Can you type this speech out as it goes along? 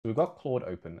So we've got Claude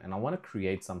open and I want to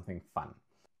create something fun.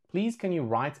 Please can you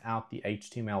write out the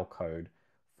HTML code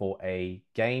for a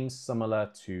game similar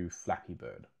to Flappy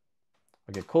Bird?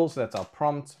 Okay, cool. So that's our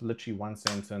prompt, literally one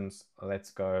sentence.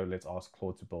 Let's go. Let's ask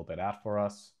Claude to build that out for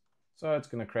us. So it's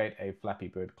going to create a Flappy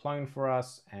Bird clone for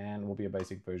us and will be a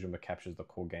basic version that captures the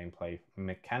core gameplay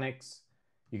mechanics.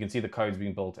 You can see the code's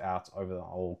being built out over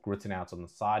or written out on the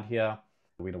side here.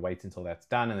 We're going to wait until that's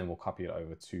done and then we'll copy it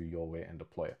over to Yourware and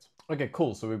deploy it. Okay,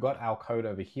 cool. So we've got our code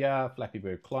over here, Flappy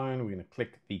Bird clone. We're going to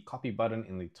click the copy button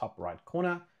in the top right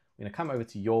corner. We're going to come over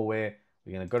to Yourware.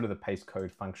 We're going to go to the paste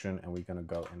code function and we're going to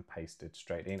go and paste it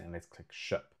straight in and let's click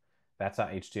ship. That's our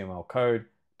HTML code.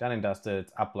 Done and dusted,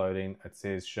 it's uploading, it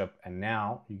says ship. And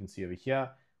now you can see over here,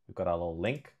 we've got our little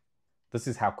link. This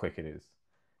is how quick it is.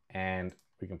 And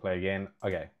we can play again.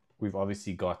 Okay, we've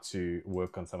obviously got to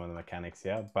work on some of the mechanics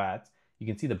here, but you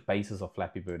can see the basis of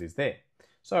Flappy Bird is there.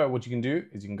 So what you can do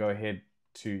is you can go ahead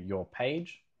to your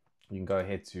page. You can go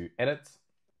ahead to edit,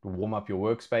 warm up your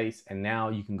workspace, and now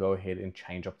you can go ahead and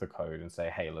change up the code and say,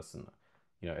 hey, listen,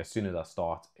 as soon as I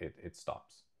start, it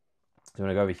stops. So I'm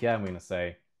gonna go over here and we're gonna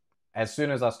say, as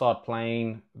soon as I start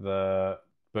playing, the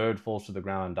bird falls to the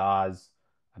ground and dies.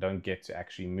 I don't get to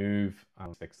actually move.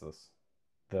 I'll fix this.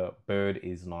 The bird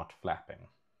is not flapping.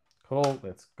 Cool,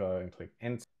 let's go and click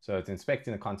enter. So it's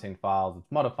inspecting the content files,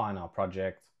 it's modifying our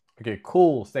project. Okay,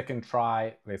 cool, second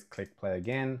try. Let's click play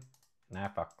again. Now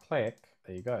if I click,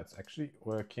 there you go, it's actually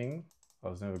working. I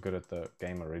was never good at the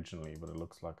game originally, but it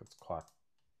looks like it's quite,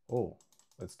 oh,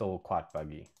 it's still quite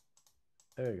buggy.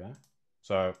 There we go.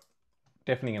 So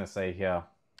definitely gonna say here,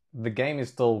 the game is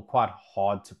still quite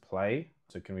hard to play.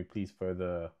 So can we please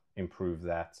further improve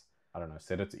that? I don't know,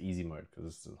 set it to easy mode because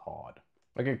this is hard.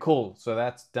 Okay, cool. So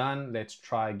that's done. Let's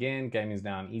try again. Game is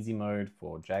now in easy mode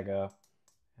for Jagger.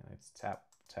 And let's tap,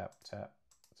 tap, tap,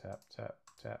 tap, tap,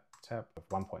 tap, tap.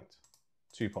 1 point,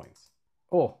 2 points.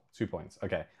 Oh, 2 points.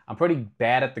 Okay. I'm pretty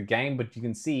bad at the game, but you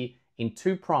can see in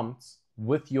 2 prompts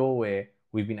with Yourware,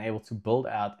 we've been able to build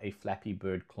out a Flappy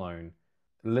Bird clone.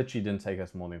 It literally didn't take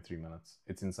us more than 3 minutes.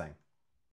 It's insane.